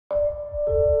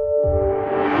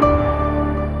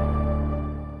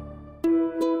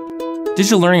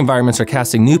Digital learning environments are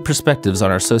casting new perspectives on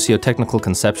our socio-technical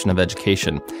conception of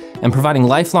education and providing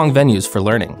lifelong venues for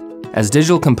learning. As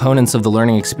digital components of the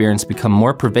learning experience become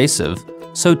more pervasive,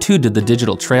 so too did the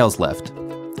digital trails left.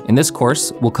 In this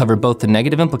course, we'll cover both the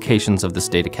negative implications of this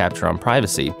data capture on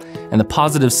privacy and the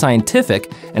positive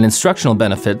scientific and instructional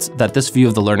benefits that this view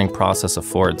of the learning process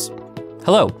affords.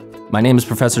 Hello, my name is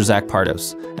Professor Zach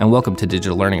Pardos, and welcome to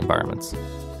Digital Learning Environments.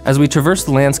 As we traverse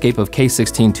the landscape of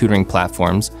K-16 tutoring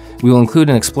platforms, we will include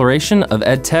an exploration of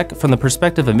EdTech from the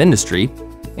perspective of industry,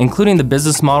 including the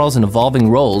business models and evolving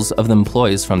roles of the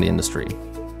employees from the industry.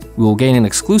 We will gain an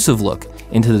exclusive look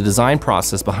into the design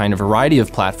process behind a variety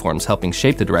of platforms helping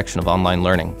shape the direction of online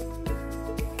learning.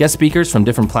 Guest speakers from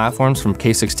different platforms from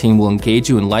K-16 will engage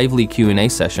you in lively Q&A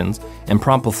sessions and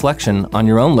prompt reflection on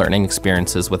your own learning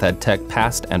experiences with EdTech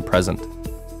past and present.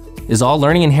 Is all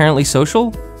learning inherently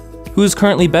social? Who is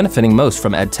currently benefiting most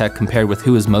from EdTech compared with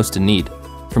who is most in need?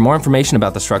 For more information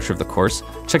about the structure of the course,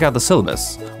 check out the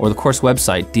syllabus or the course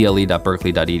website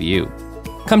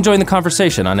dle.berkeley.edu. Come join the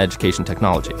conversation on education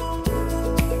technology.